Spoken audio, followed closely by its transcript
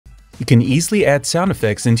You can easily add sound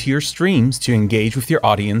effects into your streams to engage with your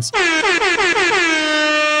audience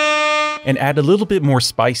and add a little bit more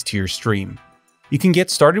spice to your stream. You can get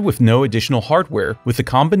started with no additional hardware with a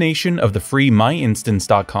combination of the free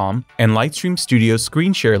MyInstants.com and Lightstream Studio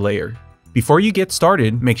screenshare layer. Before you get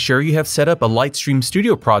started, make sure you have set up a Lightstream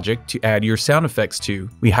Studio project to add your sound effects to.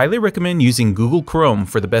 We highly recommend using Google Chrome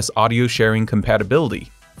for the best audio sharing compatibility.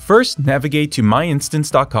 First, navigate to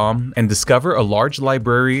MyInstants.com and discover a large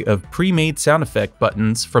library of pre-made sound effect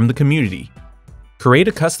buttons from the community. Create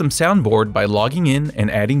a custom soundboard by logging in and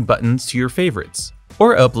adding buttons to your favorites,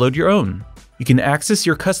 or upload your own. You can access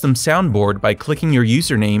your custom soundboard by clicking your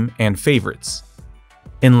username and favorites.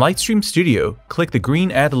 In Lightstream Studio, click the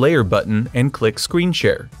green Add Layer button and click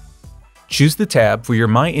Screenshare. Choose the tab for your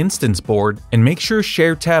MyInstants board and make sure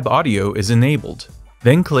Share Tab Audio is enabled.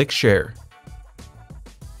 Then click Share.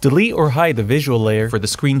 Delete or hide the visual layer for the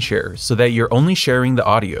screen share so that you're only sharing the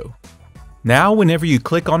audio. Now, whenever you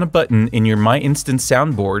click on a button in your MyInstants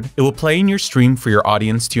soundboard, it will play in your stream for your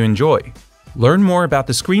audience to enjoy. Learn more about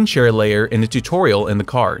the screen share layer in the tutorial in the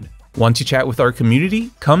card. Want to chat with our community?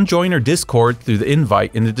 Come join our Discord through the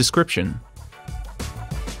invite in the description.